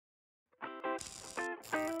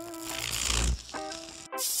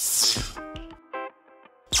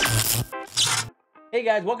Hey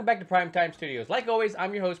guys, welcome back to Primetime Studios. Like always,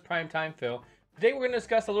 I'm your host, Primetime Phil. Today we're going to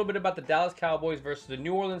discuss a little bit about the Dallas Cowboys versus the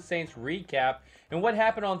New Orleans Saints recap and what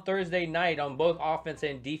happened on Thursday night on both offense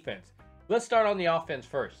and defense. Let's start on the offense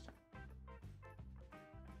first.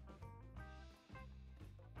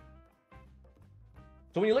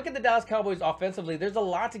 So when you look at the Dallas Cowboys offensively, there's a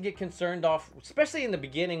lot to get concerned off, especially in the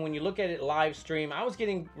beginning. When you look at it live stream, I was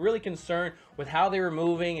getting really concerned with how they were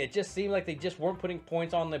moving. It just seemed like they just weren't putting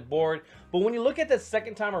points on the board. But when you look at the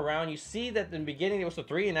second time around, you see that in the beginning it was a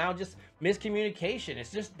 3 and out, just miscommunication.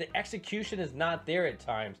 It's just the execution is not there at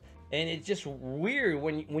times. And it's just weird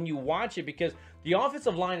when you watch it, because the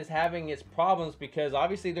offensive line is having its problems because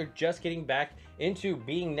obviously they're just getting back into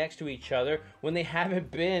being next to each other when they haven't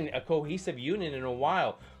been a cohesive unit in a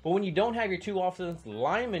while. But when you don't have your two offensive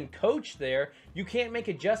linemen coach there, you can't make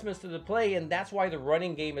adjustments to the play, and that's why the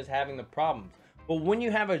running game is having the problems. But when you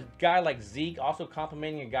have a guy like Zeke also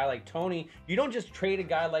complimenting a guy like Tony, you don't just trade a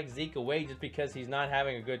guy like Zeke away just because he's not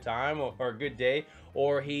having a good time or a good day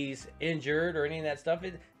or he's injured or any of that stuff.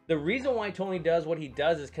 The reason why Tony does what he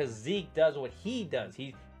does is because Zeke does what he does.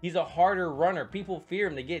 He's a harder runner. People fear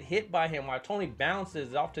him. They get hit by him while Tony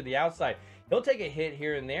bounces off to the outside. He'll take a hit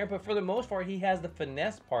here and there, but for the most part, he has the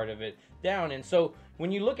finesse part of it down. And so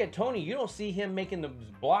when you look at Tony, you don't see him making the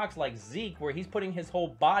blocks like Zeke, where he's putting his whole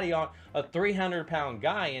body on a 300-pound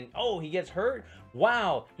guy, and oh, he gets hurt.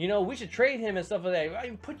 Wow, we should trade him and stuff like that. I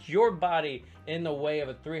mean, put your body in the way of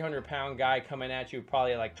a 300-pound guy coming at you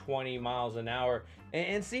probably at like 20 miles an hour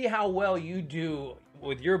and see how well you do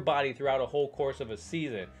with your body throughout a whole course of a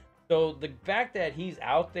season. So the fact that he's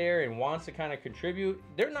out there and wants to kind of contribute,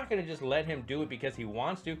 they're not going to just let him do it because he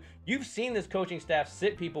wants to. You've seen this coaching staff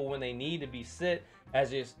sit people when they need to be sit,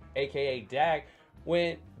 as is AKA Dak.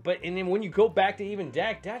 And then when you go back to even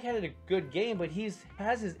Dak had a good game, but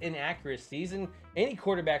has his inaccuracies, and any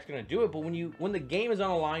quarterback's going to do it. But when the game is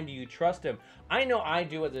on the line, do you trust him? I know I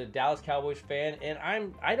do as a Dallas Cowboys fan, and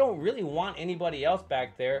I don't really want anybody else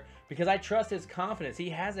back there because I trust his confidence. He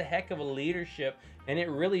has a heck of a leadership, and it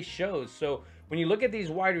really shows. So when you look at these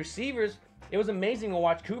wide receivers, it was amazing to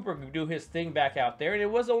watch Cooper do his thing back out there, and it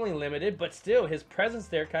was only limited, but still his presence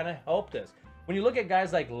there kind of helped us. When you look at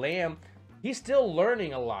guys like Lamb, he's still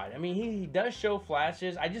learning a lot. I mean, he does show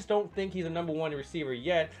flashes. I just don't think he's a number one receiver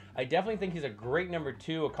yet. I definitely think he's a great number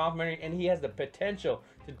two, a complimentary, and he has the potential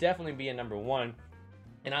to definitely be a number one.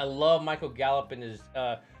 And I love Michael Gallup and his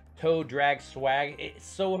toe drag swag. It's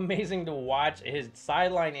so amazing to watch his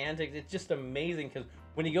sideline antics. It's just amazing because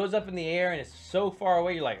when he goes up in the air and it's so far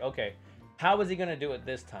away, you're like, okay, how is he going to do it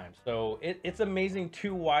this time? So it's amazing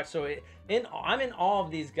to watch. So I'm in awe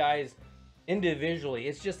of these guys individually.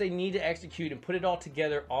 It's just they need to execute and put it all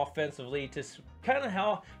together offensively to kind of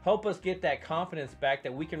help us get that confidence back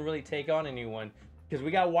that we can really take on anyone, because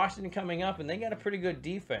we got Washington coming up and they got a pretty good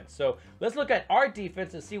defense. So let's look at our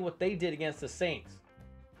defense and see what they did against the Saints.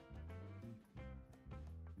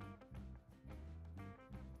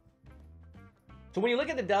 So when you look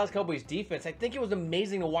at the Dallas Cowboys defense, I think it was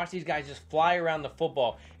amazing to watch these guys just fly around the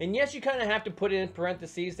football. And yes, you kind of have to put in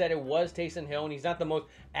parentheses that it was Taysom Hill and he's not the most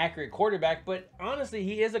accurate quarterback, but honestly,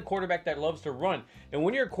 he is a quarterback that loves to run. And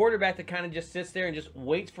when you're a quarterback that kind of just sits there and just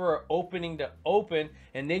waits for an opening to open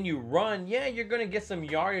and then you run, yeah, you're going to get some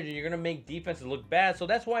yardage and you're going to make defenses look bad. So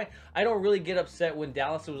that's why I don't really get upset when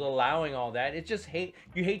Dallas was allowing all that. It's just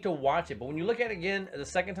you hate to watch it. But when you look at it again the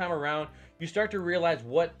second time around, you start to realize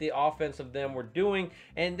what the offense of them were doing,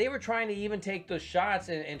 and they were trying to even take those shots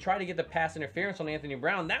and try to get the pass interference on Anthony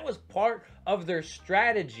Brown. That was part of their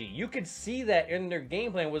strategy. You could see that in their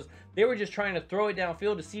game plan was they were just trying to throw it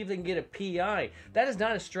downfield to see if they can get a PI. That is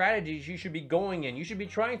not a strategy you should be going in. You should be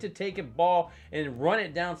trying to take a ball and run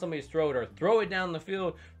it down somebody's throat or throw it down the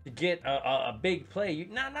field to get a big play.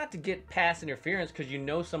 Not to get pass interference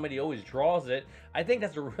because somebody always draws it. I think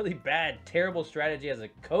that's a really bad, terrible strategy as a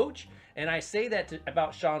coach. And I say that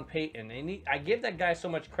about Sean Payton, and I give that guy so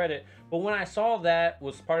much credit. But when I saw that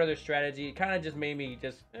was part of their strategy, it kind of just made me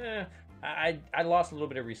I lost a little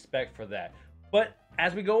bit of respect for that. But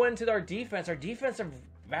as we go into our defensive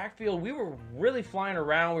backfield, we were really flying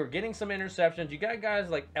around. We were getting some interceptions. You got guys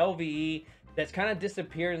like LVE that's kind of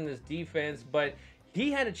disappeared in this defense, but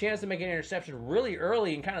he had a chance to make an interception really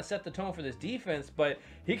early and kind of set the tone for this defense, but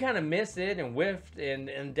he kind of missed it and whiffed.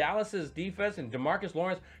 And Dallas's defense and DeMarcus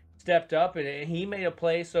Lawrence stepped up and he made a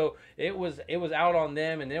play, so it was out on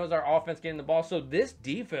them, and it was our offense getting the ball. So this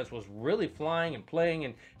defense was really flying and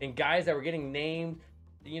playing, and guys that were getting named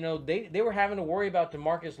you know, they were having to worry about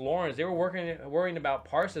DeMarcus Lawrence. They were worrying about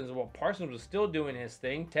Parsons. Well, Parsons was still doing his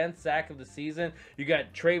thing. 10th sack of the season. You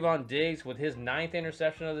got Trayvon Diggs with his 9th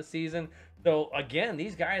interception of the season. So again,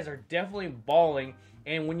 these guys are definitely balling.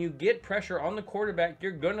 And when you get pressure on the quarterback,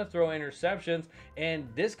 you're going to throw interceptions. And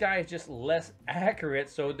this guy is just less accurate,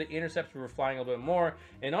 so the interceptions were flying a little bit more.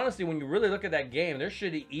 And honestly, when you really look at that game, there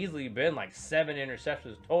should have easily been like 7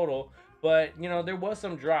 interceptions total. But, you know, there was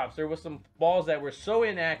some drops. There was some balls that were so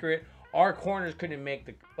inaccurate, our corners couldn't make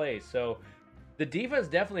the plays. So the defense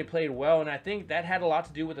definitely played well, and I think that had a lot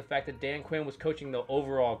to do with the fact that Dan Quinn was coaching the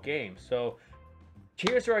overall game. So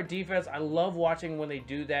cheers to our defense. I love watching when they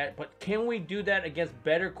do that, but can we do that against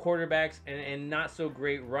better quarterbacks and not so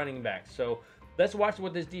great running backs? So let's watch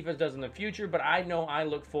what this defense does in the future, but I know I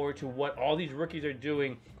look forward to what all these rookies are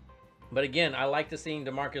doing. But again, I like to seeing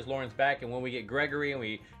DeMarcus Lawrence back, and when we get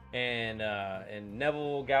Gregory and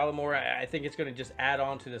Neville Gallimore, I think it's going to just add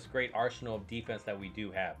on to this great arsenal of defense that we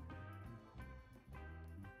do have.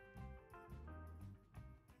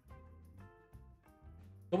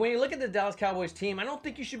 But when you look at the Dallas Cowboys team, I don't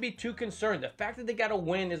think you should be too concerned. The fact that they got a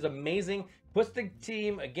win is amazing. Puts the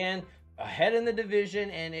team, again, ahead in the division.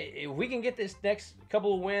 And if we can get this next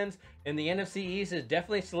couple of wins in the NFC East, it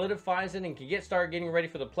definitely solidifies it and can start getting ready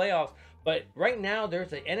for the playoffs. But right now,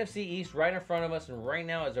 there's the NFC East right in front of us. And right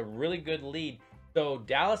now is a really good lead. So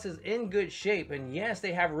Dallas is in good shape. And yes,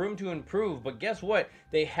 they have room to improve. But guess what?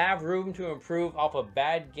 They have room to improve off a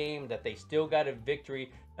bad game that they still got a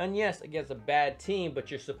victory. And yes, against a bad team, but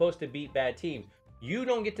you're supposed to beat bad teams. You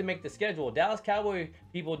don't get to make the schedule. Dallas Cowboy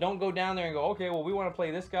people don't go down there and go, okay, well, we want to play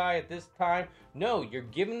this guy at this time. No, you're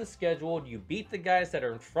given the schedule. You beat the guys that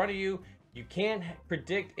are in front of you. You can't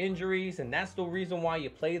predict injuries, and that's the reason why you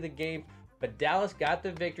play the game. But Dallas got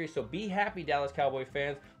the victory, so be happy, Dallas Cowboy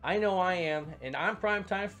fans. I know I am, and I'm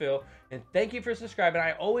Primetime Phil, and thank you for subscribing.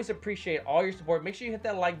 I always appreciate all your support. Make sure you hit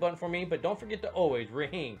that like button for me, but don't forget to always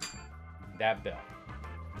ring that bell.